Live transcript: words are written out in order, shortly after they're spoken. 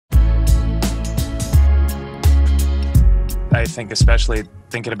I think especially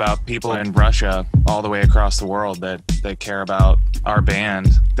thinking about people in Russia all the way across the world that care about our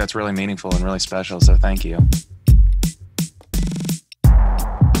band, that's really meaningful and really special, so thank you.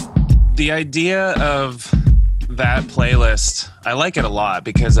 The idea of that playlist, I like it a lot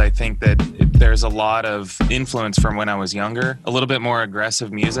because I think that there's a lot of influence from when I was younger. A little bit more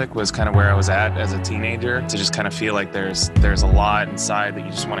aggressive music was kind of where I was at as a teenager, to just kind of feel like there's a lot inside that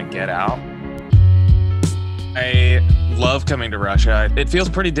you just want to get out. I love coming to Russia. It feels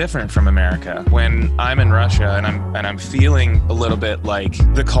pretty different from America. When I'm in Russia and I'm feeling a little bit like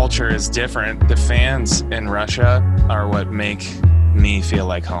the culture is different, the fans in Russia are what make me feel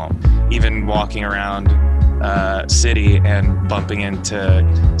like home. Even walking around city and bumping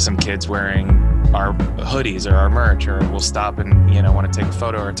into some kids wearing our hoodies or our merch, or we'll stop and want to take a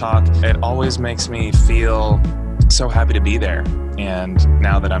photo or talk. It always makes me feel so happy to be there. And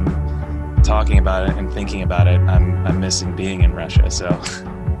now that I'm talking about it and thinking about it, I'm missing being in Russia. So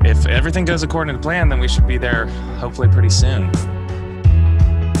if everything goes according to plan, then we should be there hopefully pretty soon.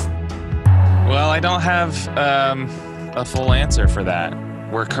 Well, I don't have a full answer for that.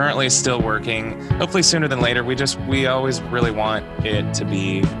 We're currently still working. Hopefully sooner than later. We always really want it to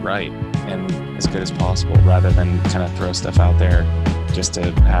be right and as good as possible, rather than kind of throw stuff out there just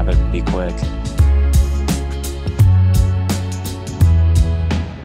to have it be quick.